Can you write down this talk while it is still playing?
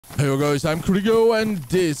Hey guys, I'm Krigo and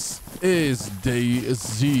this is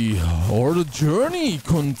DayZ. Or the journey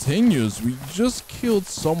continues. We just killed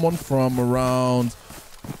someone from around,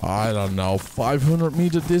 I don't know, 500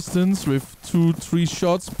 meter distance with 2-3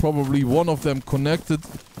 shots. Probably one of them connected.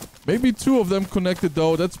 Maybe two of them connected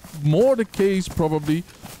though. That's more the case probably.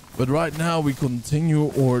 But right now we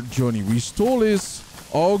continue our journey. We stole his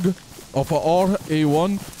AUG of a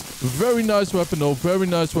RA1. Very nice weapon though. Very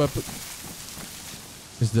nice weapon.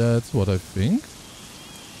 Is that what I think?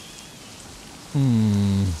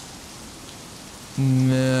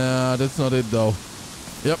 Nah, that's not it though.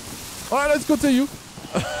 Yep. Alright, let's continue.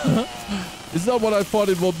 It's not what I thought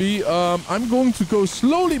it will be. I'm going to go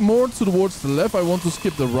slowly more towards the left. I want to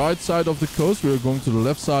skip the right side of the coast. We are going to the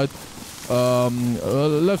left side.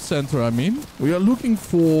 Left center, I mean. We are looking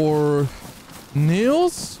for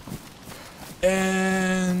nails.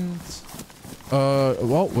 And...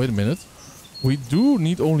 well, wait a minute. We do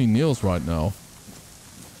need only nails right now.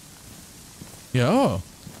 Yeah.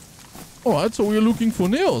 Alright, so we're looking for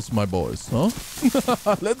nails, my boys, huh?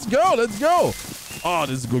 Let's go, let's go! Oh,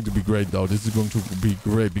 this is going to be great, though. This is going to be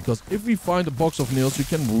great, because if we find a box of nails, we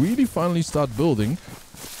can really finally start building.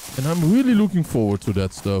 And I'm really looking forward to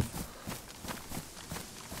that stuff.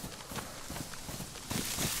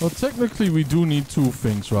 Well, technically, we do need two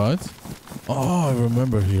things, right? Oh, I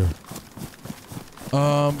remember here.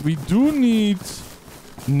 We do need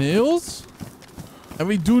nails and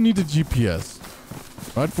we do need a GPS,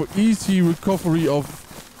 right? For easy recovery of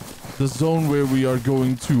the zone where we are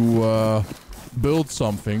going to build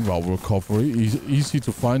something. Well, recovery, easy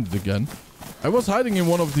to find it again. I was hiding in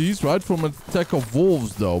one of these, right? From an attack of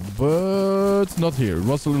wolves though, but not here. It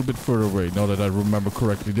was a little bit further away, now that I remember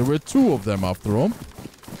correctly. There were two of them after all.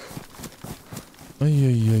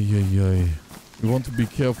 Ay. We want to be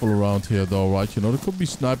careful around here though, right? You know, there could be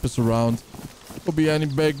snipers around. Could be any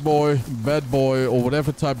big boy, bad boy, or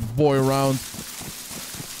whatever type of boy around.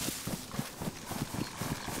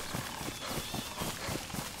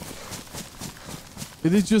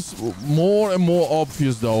 It is just more and more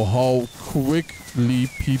obvious though how quickly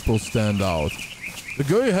people stand out. The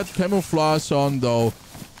girl who had camouflage on though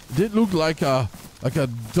did look like a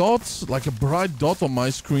dot, like a bright dot on my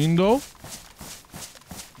screen though.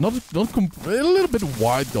 Not a little bit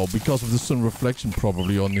white though, because of the sun reflection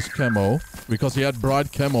probably on his camo. Because he had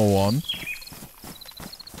bright camo on.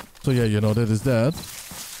 So yeah, you know, that is that.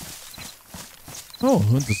 Oh,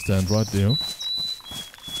 hunter stand right there.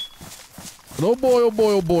 But oh boy, oh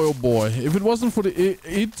boy, oh boy, oh boy. If it wasn't for the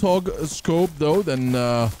ETOG scope though, then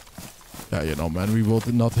yeah, you know, man, we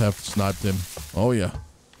would not have sniped him. Oh yeah.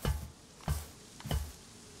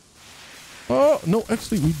 Oh, no,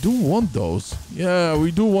 actually, we do want those. Yeah,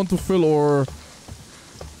 we do want to fill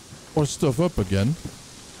our stuff up again.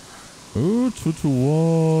 Ooh, 10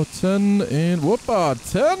 and... Whoopa!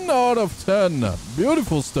 10 out of 10.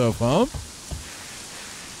 Beautiful stuff, huh?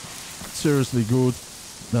 Seriously good.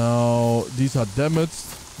 Now, these are damaged.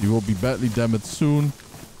 You will be badly damaged soon.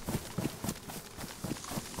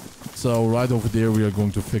 So, right over there, we are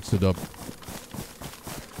going to fix it up.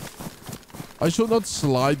 I should not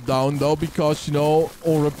slide down though, because, you know,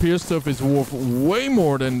 all repair stuff is worth way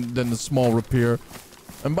more than the small repair.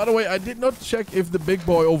 And by the way, I did not check if the big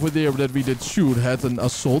boy over there that we did shoot had an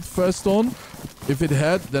assault vest on. If it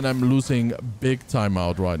had, then I'm losing big time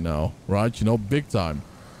out right now, right? You know, big time.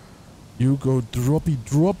 You go droppy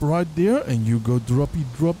drop right there, and you go droppy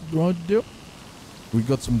drop right there. We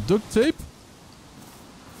got some duct tape.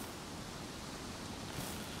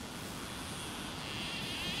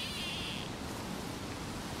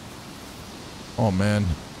 Oh, man.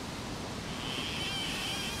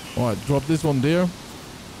 Alright, drop this one there.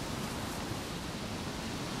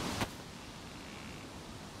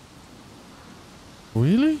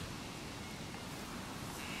 Really?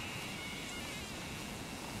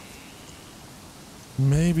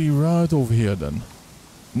 Maybe right over here then.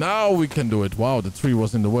 Now we can do it. Wow, the tree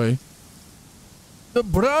was in the way. The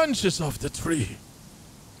branches of the tree.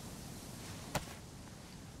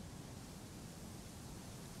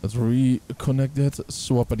 Let's reconnect that.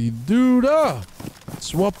 Swappity-doo-dah!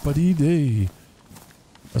 Swappity-day.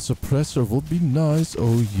 A suppressor would be nice.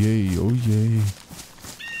 Oh, yay. Oh, yay.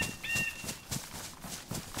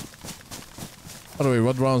 By the way,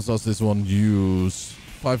 what rounds does this one use?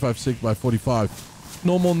 5.56 by 45.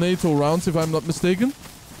 Normal NATO rounds, if I'm not mistaken.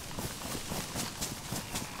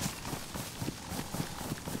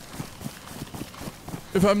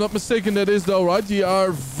 If I'm not mistaken, that is though, right? They are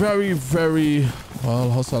very, very...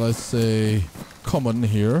 Well, how shall I say, common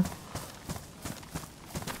here.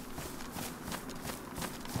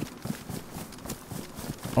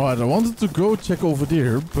 Alright, I wanted to go check over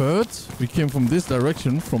there, but we came from this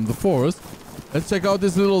direction, from the forest. Let's check out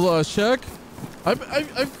this little shack. I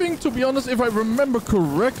think, to be honest, if I remember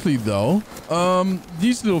correctly, though,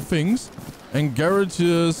 these little things and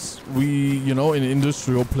garages, in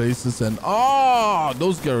industrial places and,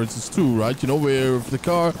 those garages too, right? You know, where the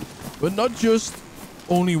car, but not just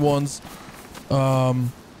only ones, I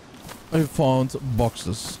found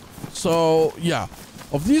boxes. So, yeah.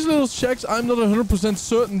 Of these little shacks, I'm not 100%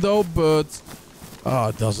 certain though, but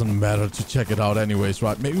it doesn't matter to check it out anyways,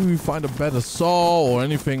 right? Maybe we find a better saw or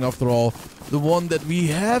anything. After all, the one that we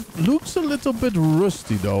have looks a little bit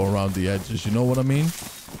rusty though around the edges, you know what I mean?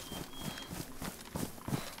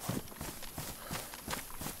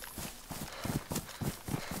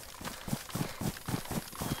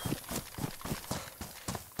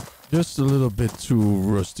 Just a little bit too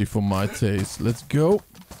rusty for my taste. Let's go.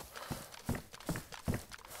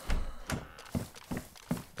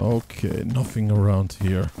 Okay, nothing around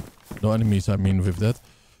here. No enemies, I mean, with that.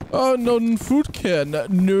 Oh, no food can.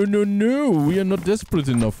 No. We are not desperate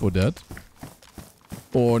enough for that.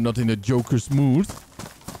 Or not in a Joker's mood.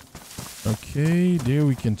 Okay, there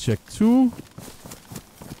we can check too.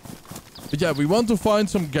 But yeah, we want to find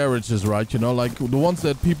some garages, right? You know, like the ones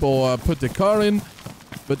that people put their car in.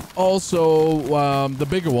 But also the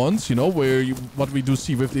bigger ones, you know, where what we do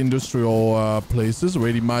see with the industrial places,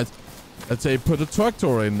 where they might, let's say, put a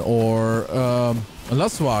tractor in or a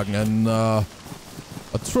Lastwagen and a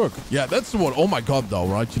truck. Yeah, that's the one. Oh my god, though,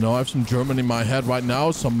 right? You know, I have some German in my head right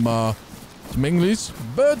now, some English,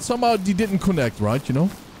 but somehow they didn't connect, right? You know.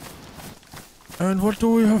 And what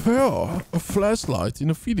do we have here? A flashlight in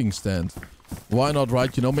a feeding stand. Why not,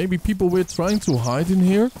 right? You know, maybe people were trying to hide in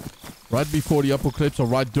here right before the apocalypse or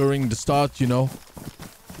right during the start, you know.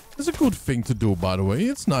 It's a good thing to do, by the way.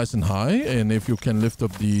 It's nice and high, and if you can lift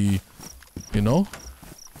up the, you know,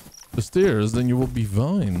 the stairs, then you will be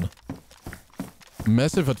fine.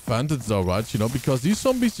 Massive advantage though, right? You know, because these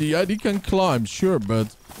zombies, yeah, they can climb, sure,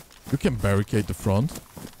 but you can barricade the front.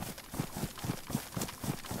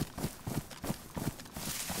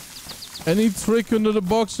 Any trick under the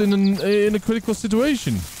box in a critical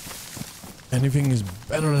situation? Anything is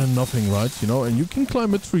better than nothing, right? You know, and you can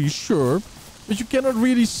climb a tree, sure, but you cannot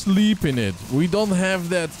really sleep in it. We don't have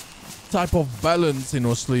that type of balance in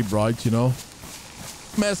our sleep, right? You know,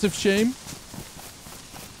 massive shame.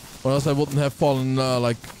 Or else I wouldn't have fallen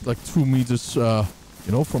like 2 meters,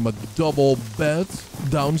 you know, from a double bed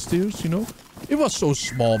downstairs. You know, it was so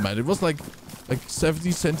small, man. It was like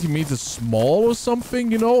 70 centimeters small or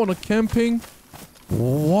something. You know, on a camping.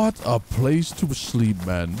 What a place to sleep,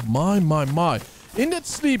 man. My. In that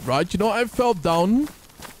sleep, right, you know, I fell down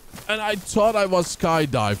and I thought I was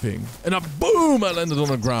skydiving. And boom, I landed on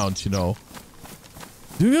the ground, you know.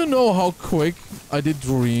 Do you know how quick I did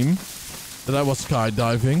dream that I was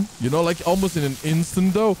skydiving? You know, like almost in an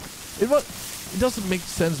instant, though. It doesn't make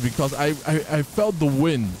sense because I felt the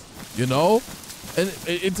wind, you know. And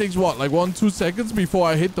it takes what, like 1-2 seconds before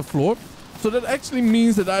I hit the floor. So that actually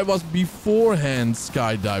means that I was beforehand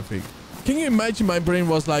skydiving. Can you imagine my brain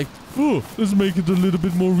was like, oh, let's make it a little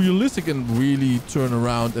bit more realistic and really turn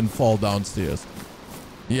around and fall downstairs.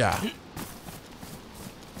 Yeah.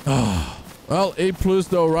 Well, A+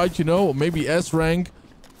 though, right? You know, maybe S rank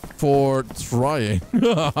for trying.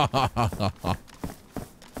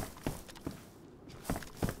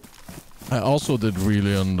 I also did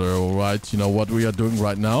really right, you know, what we are doing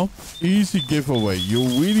right now. Easy giveaway. You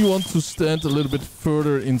really want to stand a little bit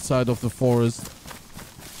further inside of the forest.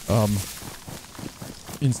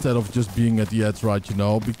 Instead of just being at the edge, right, you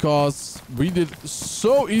know. Because we did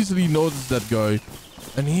so easily notice that guy.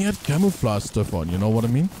 And he had camouflage stuff on, you know what I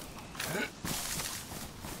mean?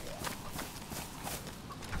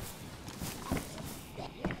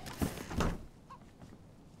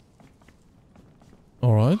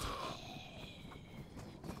 Alright.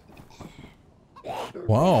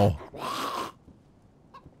 Wow.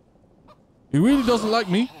 He really doesn't like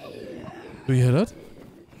me. Do you hear that?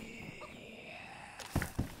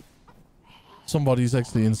 Somebody's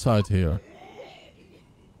actually inside here.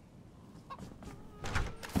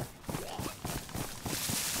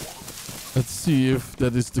 Let's see if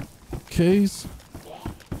that is the case.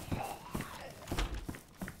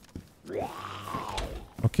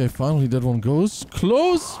 Okay, finally that one goes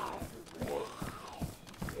close.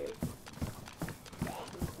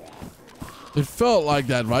 It felt like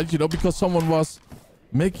that, right? You know, because someone was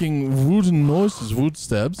making wooden noises, wood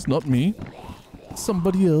stabs, not me.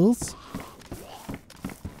 Somebody else.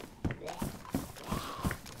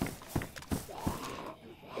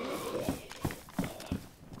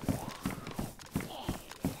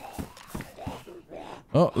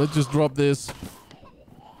 Oh, let's just drop this.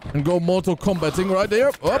 And go Mortal Kombating right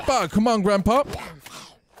there. Oppa, come on, Grandpa.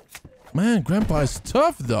 Man, Grandpa is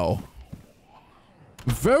tough, though.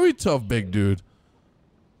 Very tough, big dude.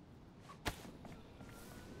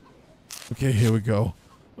 Okay, here we go.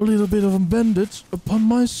 A little bit of a bandage upon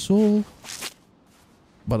my soul.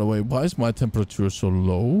 By the way, why is my temperature so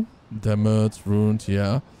low? Damaged, ruined,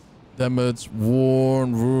 yeah. Damaged,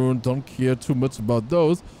 worn, ruined. Don't care too much about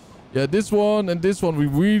those. Yeah, this one and this one we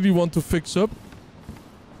really want to fix up.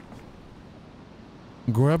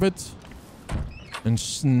 Grab it. And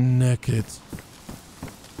snack it.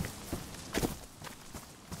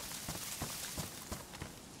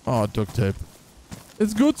 Oh, duct tape.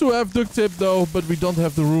 It's good to have duct tape though, but we don't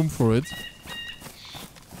have the room for it.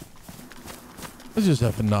 Let's just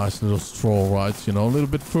have a nice little stroll, right? You know, a little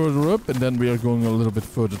bit further up, and then we are going a little bit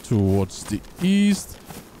further towards the east.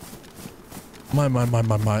 My.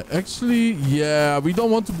 Actually, yeah, we don't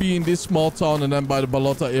want to be in this small town and then by the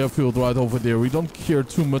Balota airfield right over there. We don't care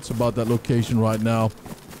too much about that location right now.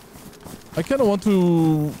 I kind of want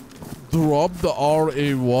to drop the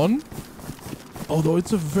RA1. Although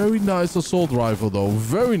it's a very nice assault rifle though.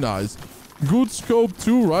 Very nice. Good scope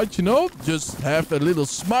too, right? You know, just have a little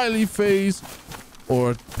smiley face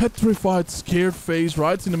or petrified, scared face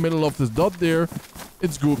right in the middle of this dot there.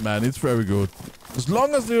 It's good, man. It's very good. As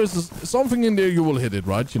long as there's something in there, you will hit it,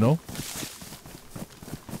 right? You know?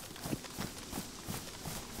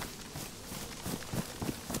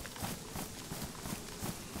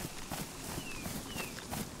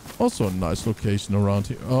 Also a nice location around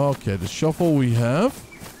here. Okay, the shovel we have.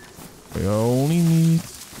 We only need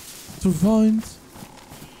to find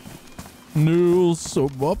Null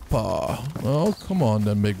Sobapa. Oh, come on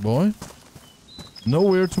then, big boy.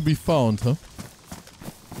 Nowhere to be found, huh?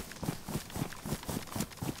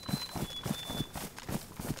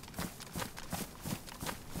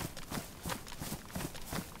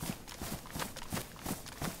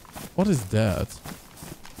 What is that?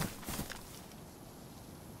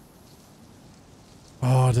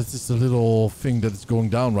 Oh, that's just a little thing that is going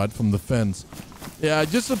down right from the fence. Yeah,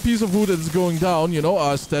 just a piece of wood that is going down, you know,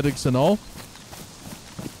 aesthetics and all.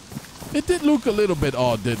 It did look a little bit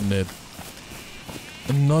odd, didn't it?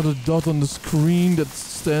 Another dot on the screen that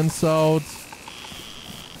stands out.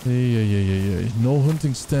 Yeah. No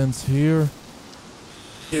hunting stands here.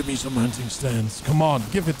 Give me some hunting stands. Come on,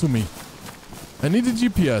 give it to me. I need a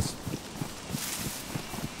GPS.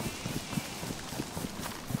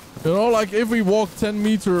 You know, like if we walk 10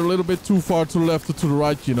 meters a little bit too far to the left or to the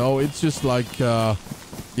right, you know, it's just like, yeah,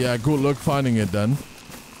 good luck finding it then.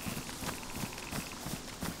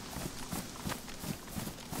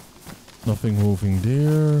 Nothing moving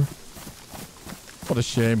there. What a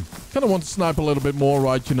shame. Kind of want to snipe a little bit more,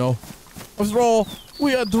 right, you know. After all,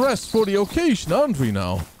 we are dressed for the occasion, aren't we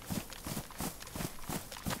now?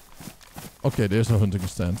 Okay, there's a hunting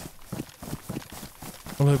stand.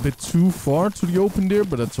 A little bit too far to the open there,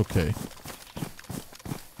 but that's okay.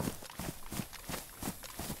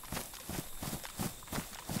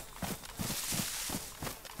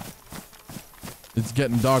 It's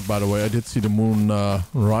getting dark, by the way. I did see the moon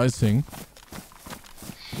rising.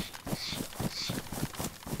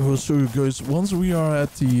 I will show you guys once we are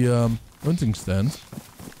at the hunting stand.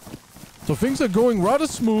 So things are going rather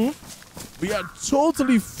smooth. We are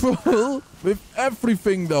totally full with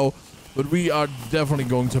everything though. But we are definitely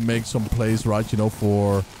going to make some place, right, you know,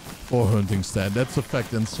 for hunting stand. That's a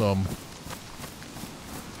fact and some.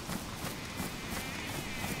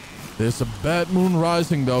 There's a bad moon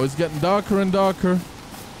rising, though. It's getting darker and darker.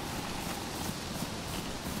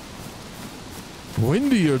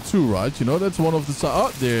 Windier, too, right? You know, that's one of the...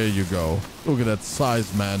 Oh, there you go. Look at that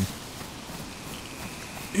size, man.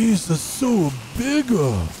 It's so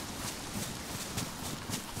bigger.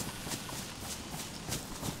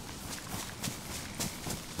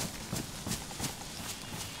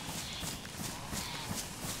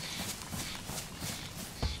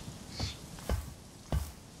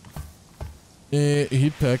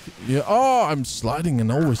 Heat pack. Yeah. Oh, I'm sliding and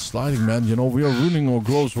always sliding, man. You know, we are ruining our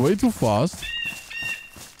growth way too fast.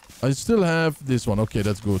 I still have this one. Okay,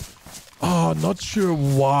 that's good. Oh, not sure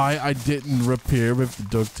why I didn't repair with the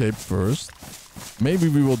duct tape first. Maybe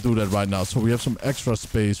we will do that right now. So we have some extra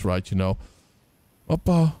space, right? You know.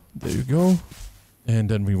 Oppa. There you go. And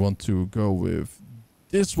then we want to go with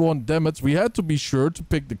this one. Damn it. We had to be sure to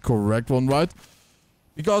pick the correct one, right?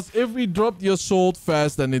 Because if we drop the assault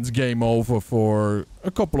fast, then it's game over for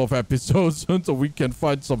a couple of episodes until we can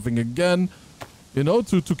find something again, you know,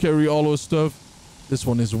 to carry all our stuff. This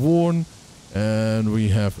one is worn. And we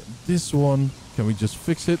have this one. Can we just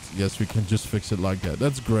fix it? Yes, we can just fix it like that.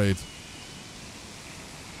 That's great.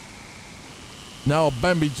 Now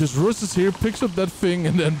Bambi just rushes here, picks up that thing,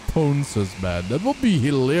 and then pwns us, man. That would be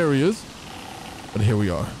hilarious. But here we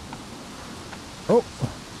are. Oh,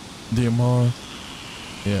 DMR.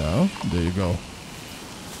 Yeah, there you go.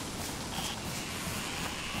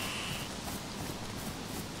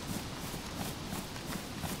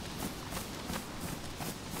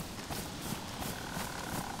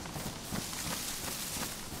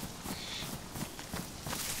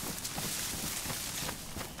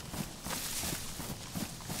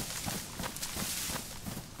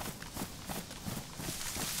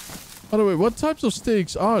 By the way, what types of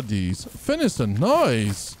steaks are these? Venison,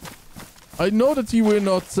 nice. I know that you were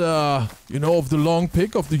not, you know, of the long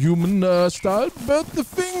pick of the human style, but the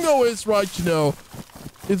thing though is, right, you know,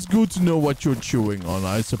 it's good to know what you're chewing on,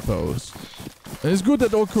 I suppose. And it's good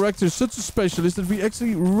that our character is such a specialist that we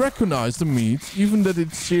actually recognize the meat, even that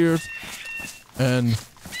it's seared and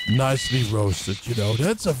nicely roasted, you know.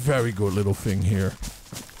 That's a very good little thing here.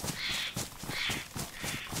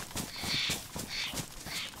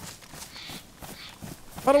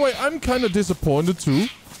 By the way, I'm kind of disappointed too.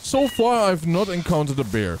 So far, I've not encountered a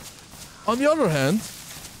bear. On the other hand,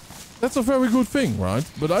 that's a very good thing, right?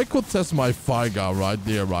 But I could test my Figa right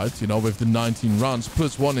there, right? You know, with the 19 rounds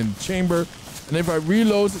plus 1 in the chamber. And if I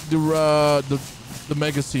reload the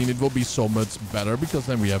magazine, it will be so much better because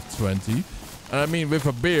then we have 20. And I mean, with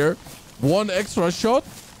a bear, 1 extra shot,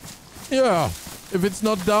 yeah. If it's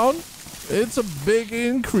not down, it's a big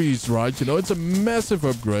increase, right? You know, it's a massive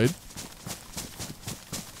upgrade.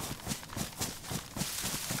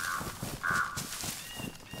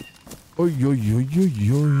 Oi, oi, oi, oi,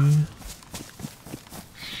 oi.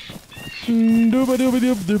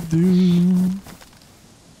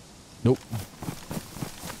 Nope.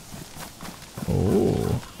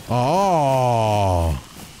 Oh. Ah.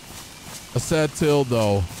 A sad tale,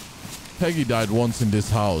 though. Peggy died once in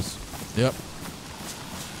this house. Yep.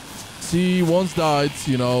 She once died,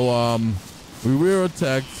 you know, we were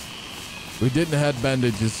attacked. We didn't have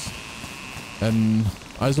bandages. And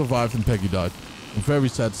I survived and Peggy died. Very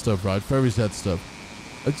sad stuff, right? Very sad stuff.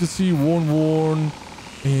 Let's just see worn.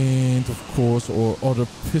 And of course, our other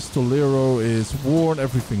pistolero is worn.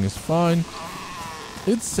 Everything is fine.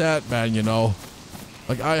 It's sad, man, you know.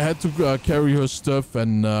 Like, I had to carry her stuff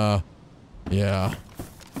and, yeah.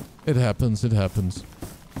 It happens, it happens.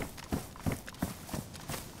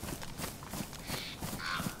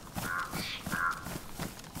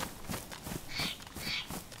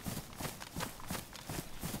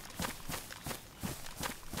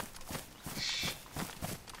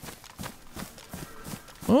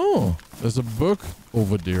 Oh, there's a bug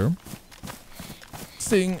over there.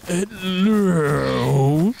 Saying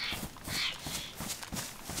hello.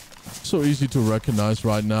 So easy to recognize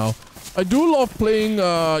right now. I do love playing,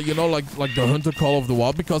 you know, like the Hunter Call of the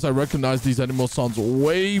Wild because I recognize these animal sounds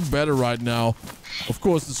way better right now. Of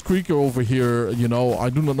course, the squeaker over here, you know, I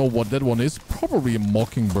do not know what that one is. Probably a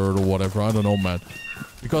mockingbird or whatever. I don't know, man.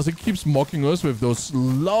 Because it keeps mocking us with those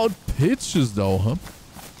loud pitches, though, huh?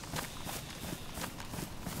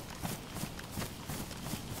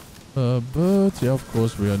 But yeah, of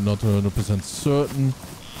course, we are not 100% certain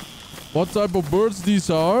what type of birds these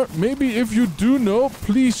are. Maybe if you do know,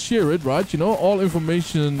 please share it, right? You know, all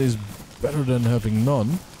information is better than having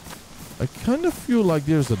none. I kind of feel like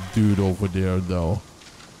there's a dude over there, though.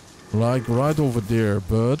 Like right over there,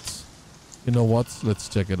 but you know what? Let's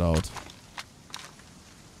check it out.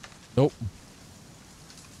 Nope.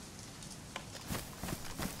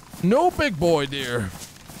 No big boy there.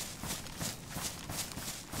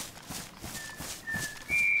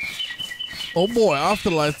 Oh boy, after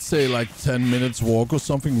let's say like 10 minutes walk or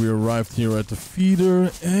something, we arrived here at the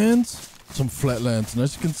feeder and some flatlands. And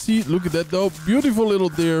as you can see, look at that though, beautiful little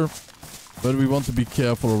deer. But we want to be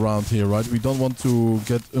careful around here, right? We don't want to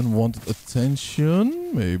get unwanted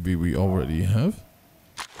attention. Maybe we already have.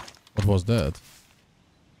 What was that?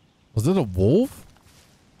 Was that a wolf?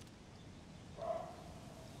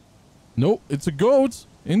 No, it's a goat.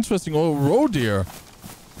 Interesting. Or a roe deer.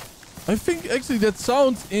 I think actually that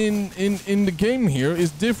sound in the game here is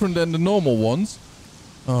different than the normal ones.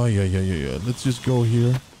 Oh, yeah. Let's just go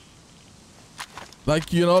here.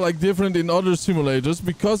 Like, you know, like different in other simulators.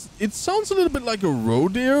 Because it sounds a little bit like a roe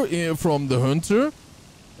deer from the Hunter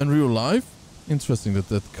in real life. Interesting that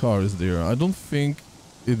that car is there. I don't think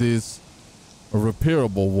it is a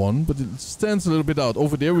repairable one. But it stands a little bit out.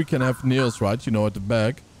 Over there we can have nails, right? You know, at the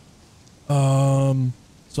back.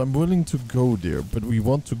 So I'm willing to go there, but we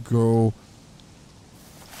want to go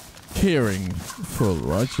caring full,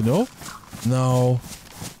 right? You know? Now,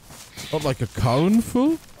 not like a Karen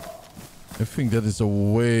full. I think that is a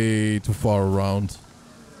way too far around.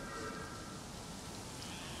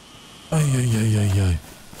 Ay, ay, ay, ay, ay.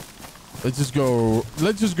 Let's just go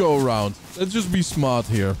around. Let's just be smart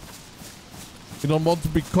here. We don't want to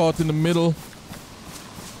be caught in the middle.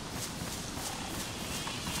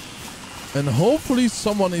 And hopefully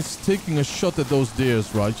someone is taking a shot at those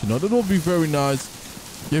deers, right? You know, that will be very nice.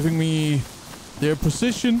 Giving me their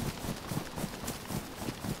position.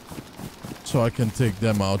 So I can take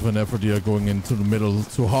them out whenever they are going into the middle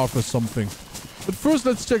to harvest something. But first,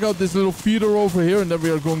 let's check out this little feeder over here. And then we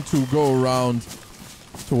are going to go around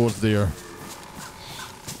towards there.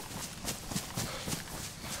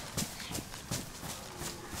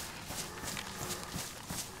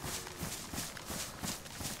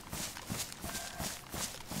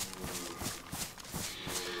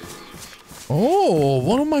 Oh,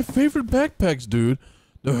 one of my favorite backpacks, dude.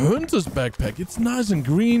 The Hunter's backpack. It's nice and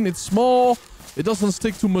green. It's small. It doesn't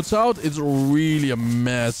stick too much out. It's really a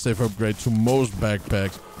massive upgrade to most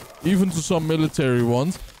backpacks. Even to some military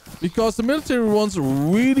ones. Because the military ones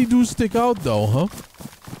really do stick out though, huh?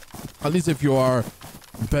 At least if you are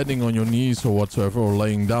bedding on your knees or whatsoever. Or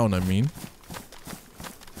laying down, I mean.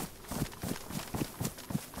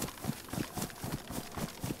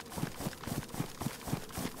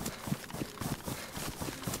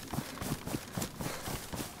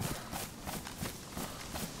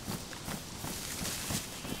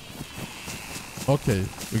 Okay,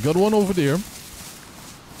 we got one over there.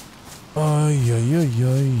 Ay, ay, ay,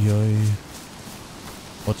 ay, ay.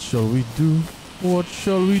 What shall we do? What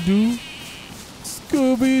shall we do?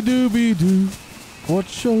 Scooby-Dooby-Doo. What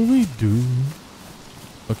shall we do?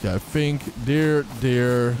 Okay, I think there,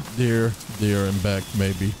 and back,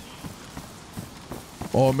 maybe.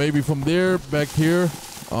 Or maybe from there, back here.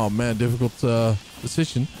 Oh man, difficult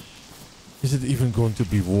decision. Is it even going to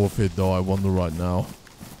be worth it though? I wonder right now.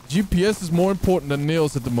 GPS is more important than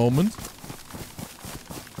nails at the moment.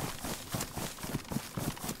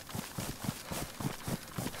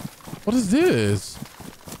 What is this?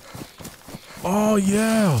 Oh,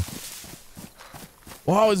 yeah.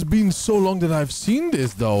 Wow, it's been so long that I've seen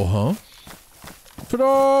this though, huh?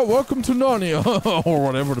 Ta-da! Welcome to Narnia. Or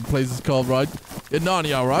whatever the place is called, right? In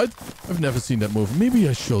Narnia, right? I've never seen that movie. Maybe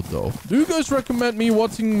I should though. Do you guys recommend me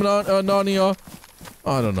watching Narnia?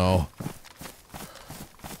 I don't know.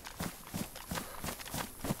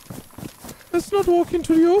 Let's not walk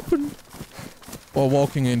into the open. Or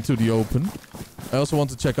walking into the open. I also want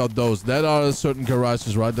to check out those. That are certain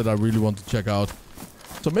garages, right? That I really want to check out.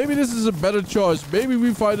 So maybe this is a better choice. Maybe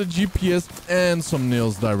we find a GPS and some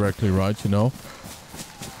nails directly, right? You know?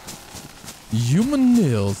 Human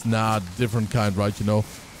nails. Nah, different kind, right? You know?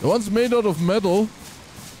 The ones made out of metal.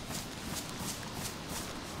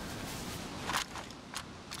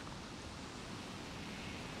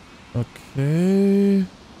 Okay.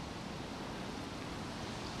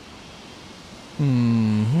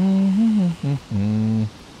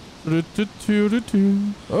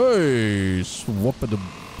 Hey, swap at the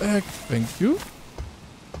back, thank you.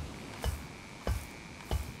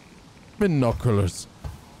 Binoculars.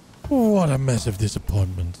 What a massive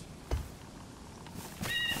disappointment.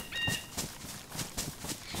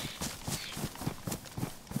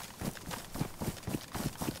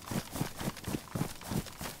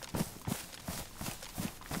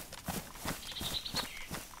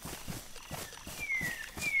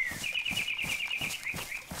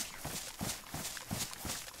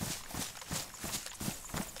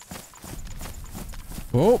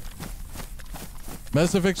 Oh,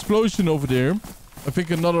 massive explosion over there. I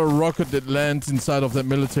think another rocket that lands inside of that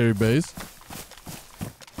military base.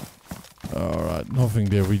 Alright, nothing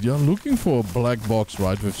there. We are looking for a black box,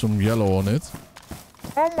 right, with some yellow on it.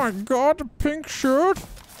 Oh my god, a pink shirt.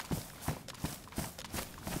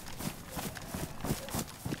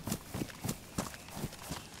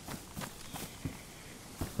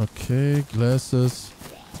 Okay, glasses.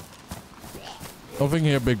 Nothing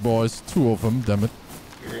here, big boys. Two of them, damn it.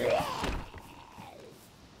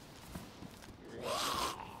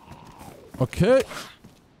 Okay.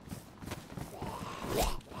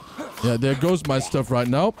 Yeah, there goes my stuff right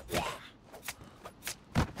now.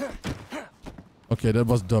 Okay, that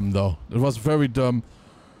was dumb though. That was very dumb.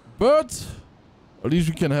 But at least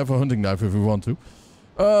we can have a hunting knife if we want to.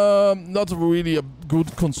 Not really a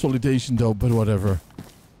good consolidation though, but whatever.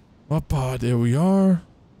 Papa, there we are.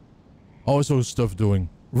 Also stuff doing.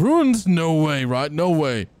 Ruins? No way, right? No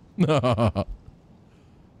way.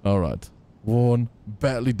 Alright. One.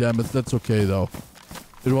 Badly damaged. That's okay, though.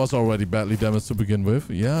 It was already badly damaged to begin with.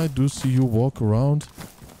 Yeah, I do see you walk around.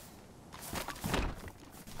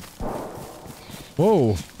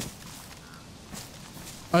 Whoa.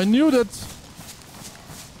 I knew that.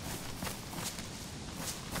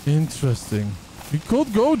 Interesting. We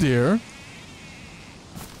could go there.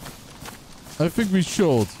 I think we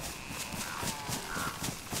should.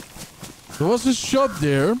 There was a shot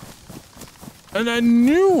there. And I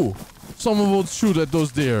knew someone would shoot at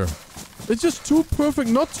those deer. It's just too perfect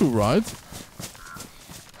not to, right?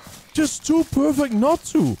 Just too perfect not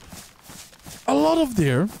to. A lot of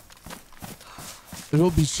deer. It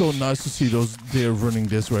will be so nice to see those deer running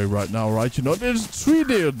this way right now, right? You know, there's 3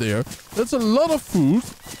 deer there. That's a lot of food.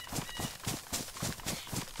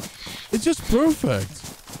 It's just perfect.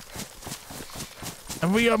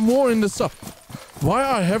 And we are more in the south. Why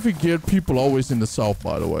are heavy geared people always in the south,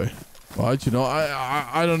 by the way? Right? You know,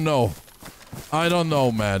 I don't know. I don't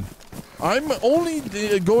know, man. I'm only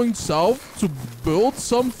going south to build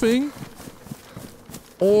something.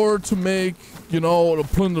 Or to make, you know, a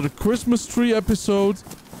Plunder the Christmas Tree episode.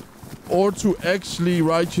 Or to actually,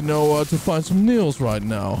 right, you know, to find some nails right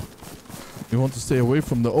now. We want to stay away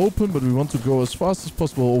from the open, but we want to go as fast as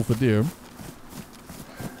possible over there.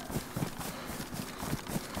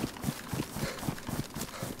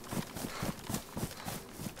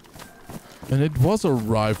 And it was a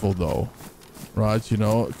rifle, though. Right, you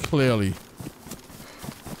know, clearly.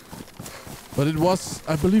 But it was,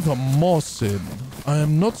 I believe, a Mosin. I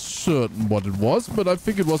am not certain what it was, but I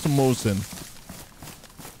think it was a Mosin.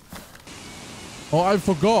 Oh, I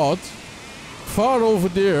forgot. Far over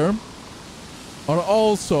there are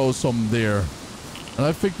also some deer. And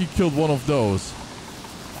I think he killed one of those.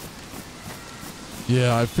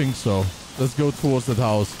 Yeah, I think so. Let's go towards that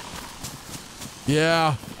house.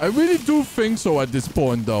 Yeah, I really do think so at this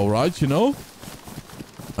point, though, right? You know?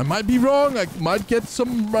 I might be wrong. I might get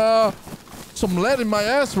some lead in my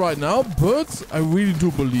ass right now. But I really do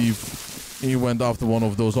believe he went after one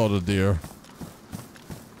of those other deer.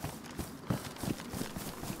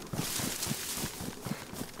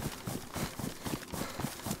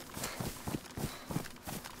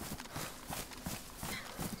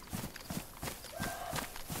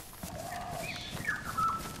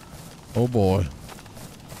 Oh boy.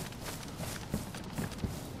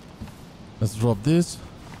 Let's drop this.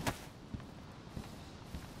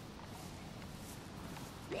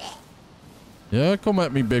 Yeah, come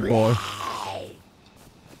at me, big boy.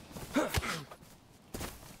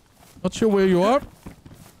 Not sure where you are.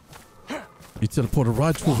 He teleported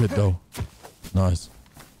right through it, though. Nice.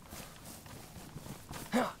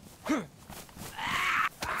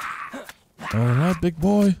 Alright, big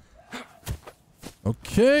boy.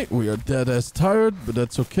 Okay, we are dead as tired, but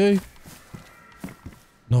that's okay.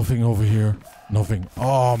 Nothing over here. Nothing.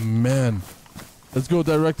 Oh, man. Let's go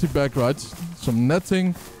directly back, right? Some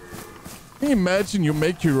netting. Can you imagine you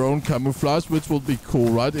make your own camouflage, which will be cool,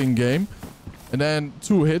 right? In-game. And then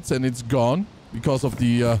 2 hits and it's gone. Because of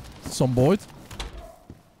the sunboid.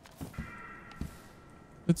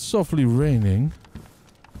 It's softly raining.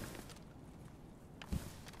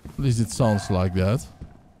 At least it sounds like that.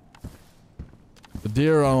 The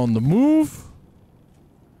deer are on the move.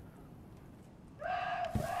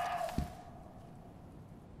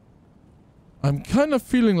 I'm kind of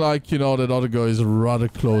feeling like, you know, that other guy is rather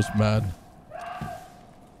close, man.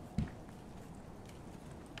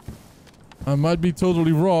 I might be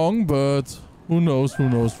totally wrong, but who knows,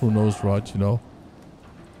 right, you know.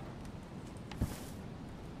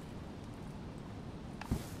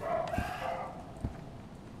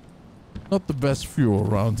 Not the best view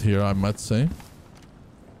around here, I might say.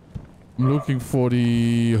 I'm looking for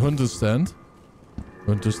the hunter stand.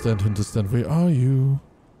 Hunter stand, where are you?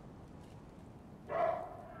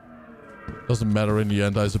 Doesn't matter in the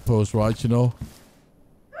end, I suppose, right, you know?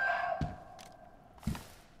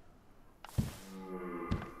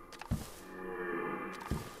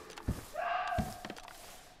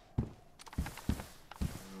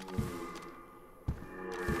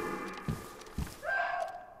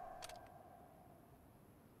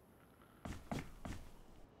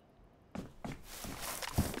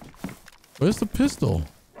 Where's the pistol?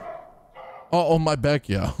 Oh, on my back,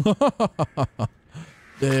 yeah.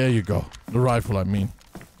 There you go. The rifle, I mean.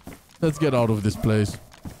 Let's get out of this place.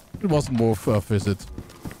 It wasn't worth a visit.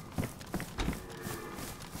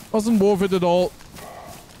 Wasn't worth it at all.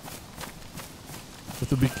 Have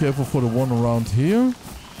to be careful for the one around here.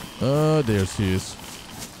 There she is.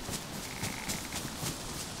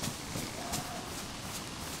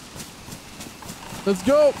 Let's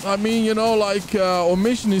go. I mean, you know, like, our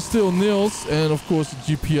mission is still nails. And, of course,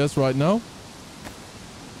 the GPS right now.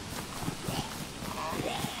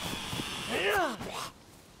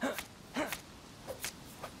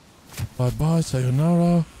 Bye-bye,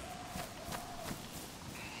 sayonara.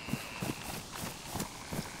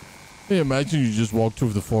 Can you imagine you just walk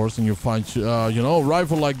through the forest and you find, you know, a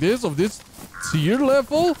rifle like this, of this seer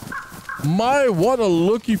level? My, what a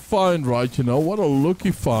lucky find, right? You know, what a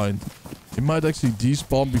lucky find. It might actually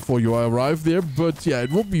despawn before you arrive there, but yeah,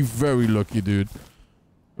 it would be very lucky, dude.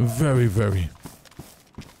 Very, very.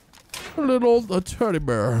 A little teddy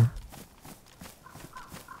bear.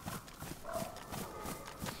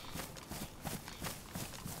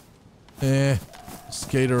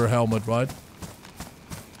 Skater helmet, right?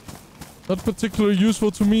 Not particularly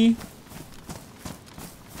useful to me.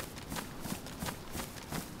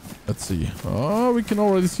 Let's see. Oh, we can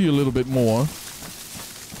already see a little bit more.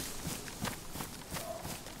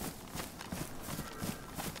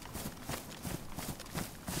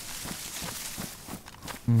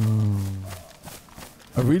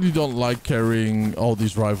 I really don't like carrying all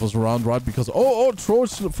these rifles around, right? Because, oh, throw it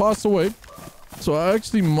fast away. So I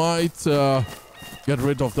actually might get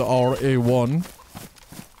rid of the RA1.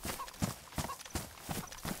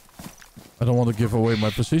 I don't want to give away my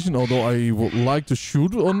position, although I would like to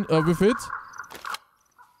shoot on with it.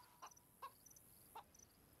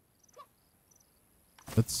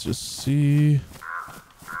 Let's just see.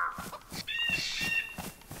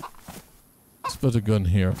 Let's put a gun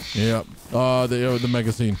here. Yeah. The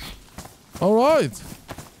magazine. All right.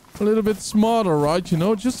 A little bit smarter, right? You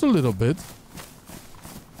know, just a little bit.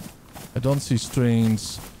 I don't see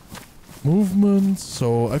strange movements,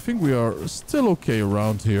 so I think we are still okay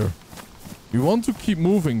around here. We want to keep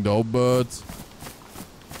moving though, but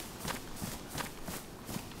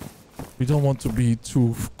we don't want to be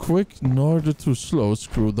too quick nor too slow,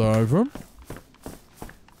 screwdriver.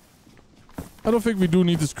 I don't think we do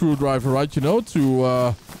need a screwdriver, right? You know,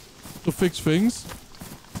 to fix things.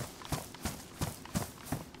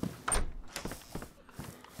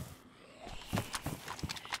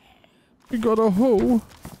 We got a hoe.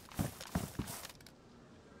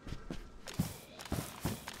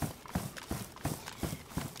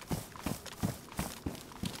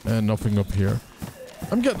 And nothing up here.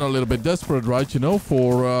 I'm getting a little bit desperate, right? You know,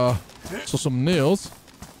 for some nails.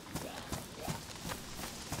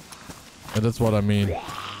 And that's what I mean.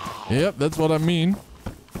 Yep, that's what I mean.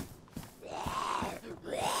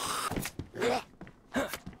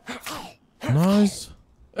 Nice.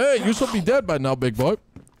 Hey, you should be dead by now, big boy.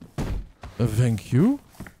 Thank you.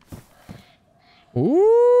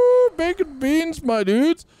 Ooh, bacon beans, my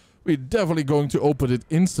dude. We're definitely going to open it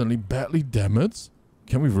instantly. Badly damaged.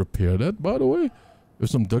 Can we repair that, by the way? With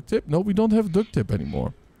some duct tape? No, we don't have duct tape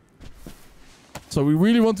anymore. So we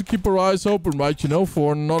really want to keep our eyes open, right? You know,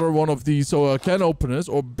 for another one of these can openers.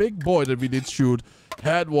 Or big boy that we did shoot.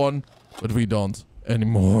 Had one, but we don't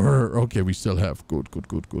anymore. Okay, we still have. Good, good,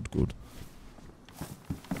 good, good, good.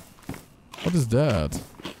 What is that?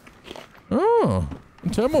 Oh, a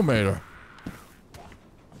thermometer.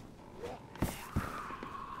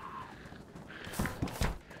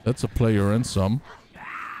 That's a player and some.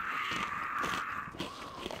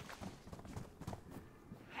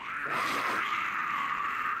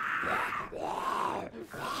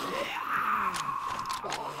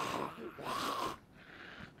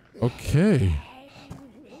 Okay.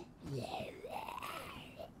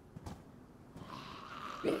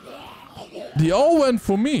 They all went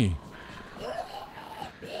for me.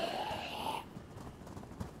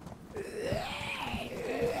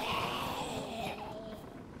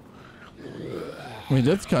 I mean,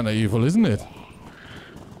 that's kind of evil, isn't it?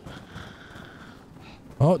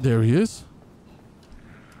 Oh, there he is.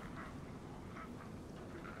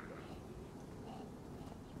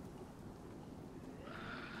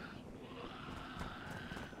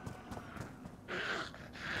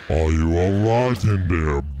 Are you alright in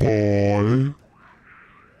there, boy?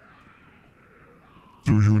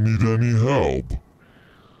 Do you need any help?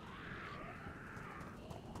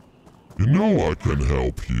 You know I can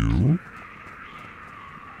help you.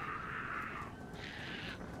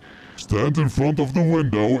 Stand in front of the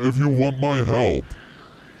window if you want my help.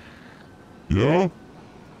 Yeah?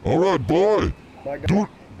 Alright, boy.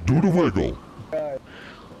 Do the wiggle.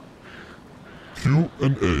 Q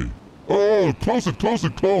and A. Oh, close it, close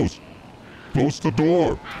it, close. Close the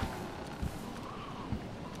door.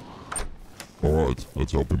 Alright,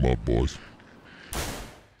 let's help him out, boys.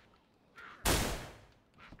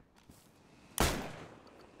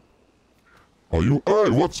 Are you... Hey,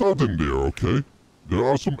 what's out in there, okay? There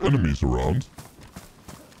are some enemies around.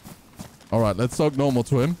 Alright, let's talk normal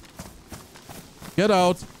to him. Get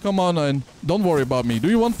out. Come on in. Don't worry about me. Do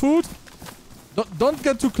you want food? Don't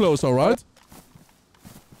get too close, alright?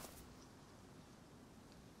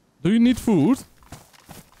 Do you need food?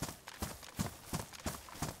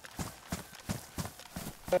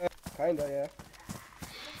 Kinda, yeah.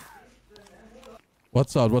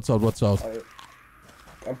 What's out? What's out? What's out?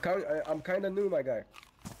 I I'm kind of new, my guy.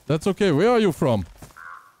 That's okay. Where are you from?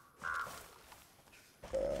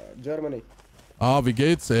 Germany. Ah, wie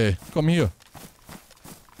geht's, ey? Come here.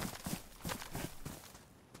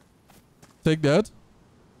 Take that.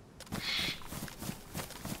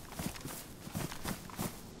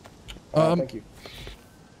 Thank you.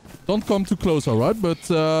 Don't come too close, alright? But,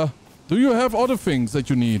 do you have other things that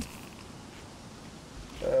you need?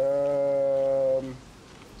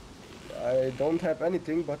 I don't have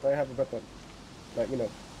anything, but I have a weapon. Let me know.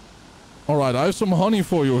 Alright, I have some honey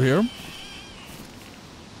for you here.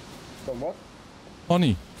 Some what?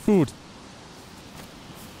 Honey. Food.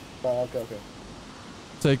 Okay.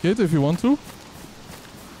 Take it if you want to.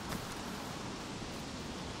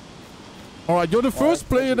 Alright, you're the first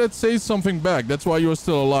player that says something back. That's why you're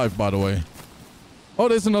still alive, by the way. Oh,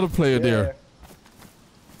 there's another player there.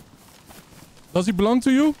 Does he belong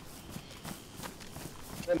to you?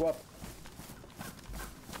 And what?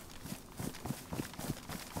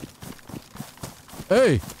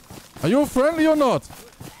 Hey, are you friendly or not?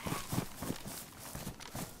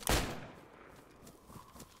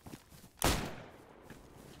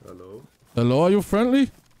 Hello? Hello, are you friendly?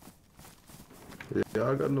 Yeah,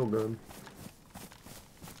 I got no gun.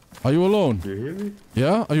 Are you alone? You hear me?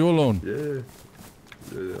 Yeah? Are you alone? Yeah,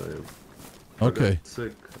 I am. Okay. I got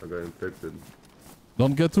sick. I got infected.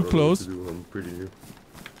 Don't get too close. I don't know what to do. I'm pretty new.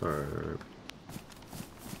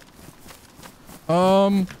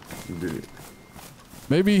 Alright.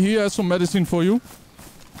 Maybe he has some medicine for you.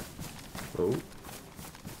 Oh?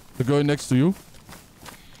 The guy next to you.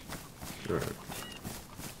 Alright.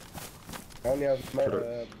 I only have my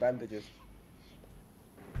bandages.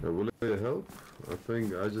 Will it help? I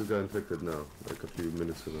think I just got infected now, like a few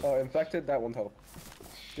minutes ago. Oh, infected? That won't help.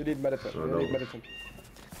 You need medicine. Oh, you no. need medicine.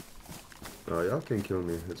 Y'all can kill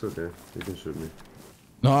me. It's okay. You can shoot me.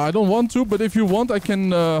 No, I don't want to, but if you want, I can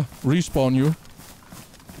respawn you.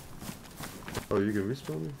 Oh, you can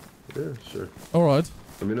respawn me? Yeah, sure. Alright.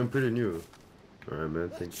 I mean, I'm pretty new. Alright, man.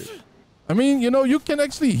 Thank you. I mean, you know, you can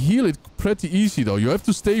actually heal it pretty easy, though. You have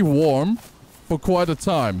to stay warm for quite a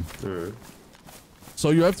time. Alright.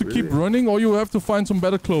 So you have to keep running, or you have to find some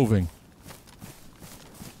better clothing.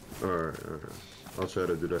 Alright. I'll try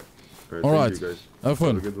to do that. Alright. Thank you guys. Have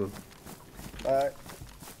fun. Have a good one. Alright.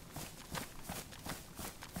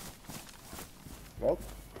 Well.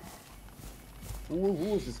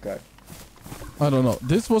 Who is this guy? I don't know.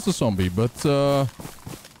 This was a zombie, but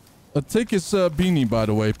take his beanie, by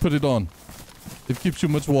the way. Put it on. It keeps you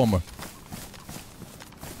much warmer.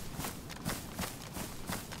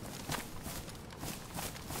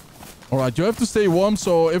 Alright, you have to stay warm,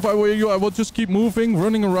 so if I were you, I would just keep moving,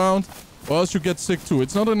 running around, or else you get sick too.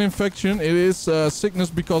 It's not an infection, it is sickness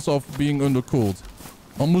because of being undercooled.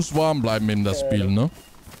 Man muss warm bleiben in das Spiel, ne?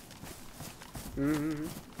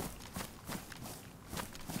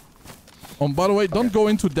 Oh, by the way, don't go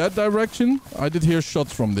into that direction. I did hear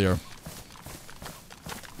shots from there.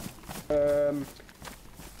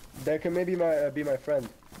 They can maybe be my friend.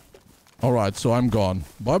 Alright, so I'm gone.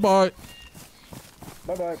 Bye-bye.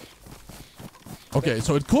 Bye-bye. Okay,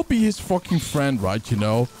 so it could be his fucking friend, right, you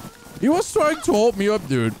know? He was trying to hold me up,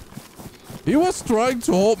 dude. He was trying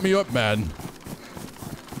to hold me up, man.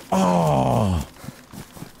 Oh.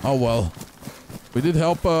 Oh, well. We did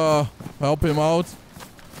help him out.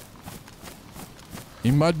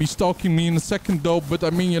 He might be stalking me in a second, though. But, I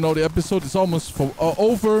mean, you know, the episode is almost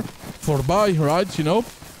over. Voorbij, right, you know?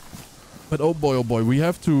 But, oh boy, we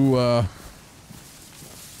have to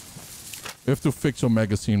fix our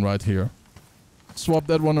magazine right here. Swap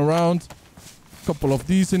that one around. Couple of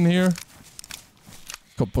these in here.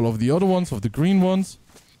 Couple of the other ones, of the green ones.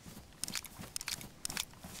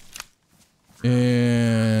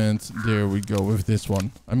 And there we go with this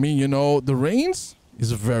one. I mean, you know, the range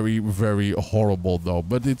is very, very horrible though,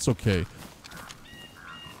 but it's okay.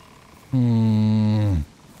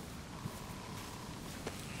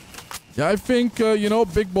 Yeah, I think, you know,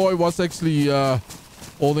 Big Boy was actually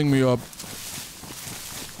holding me up.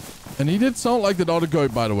 And he did sound like that other guy,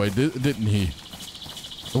 by the way, didn't he?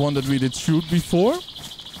 The one that we did shoot before?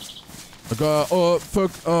 You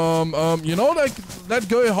know, like that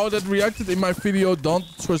guy, how that reacted in my video, don't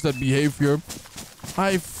trust that behavior.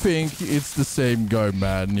 I think it's the same guy,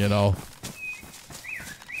 man, you know.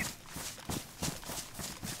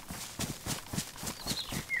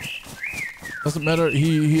 Doesn't matter,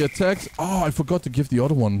 he attacks. Oh, I forgot to give the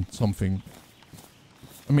other one something.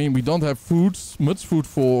 I mean, we don't have much food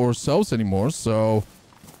for ourselves anymore, so...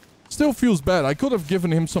 Still feels bad. I could have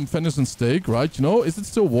given him some venison steak, right? You know, is it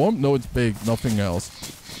still warm? No, it's baked. Nothing else.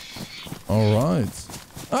 Alright.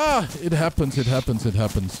 Ah, it happens.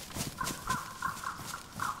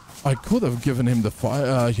 I could have given him the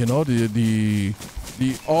fire, you know, the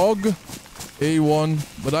AUG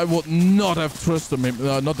A1, but I would not have trusted him.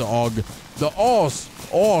 Not the AUG, the AUR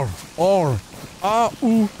AUR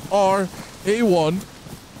A1.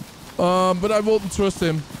 But I wouldn't trust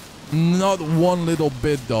him. Not one little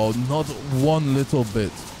bit, though. Not one little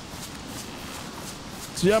bit.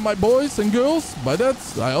 So yeah, my boys and girls, by that,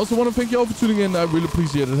 I also want to thank you all for tuning in. I really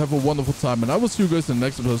appreciate it. Have a wonderful time, and I will see you guys in the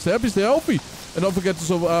next episode. Stay happy, stay healthy, and don't forget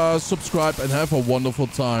to subscribe and have a wonderful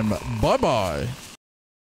time. Bye-bye.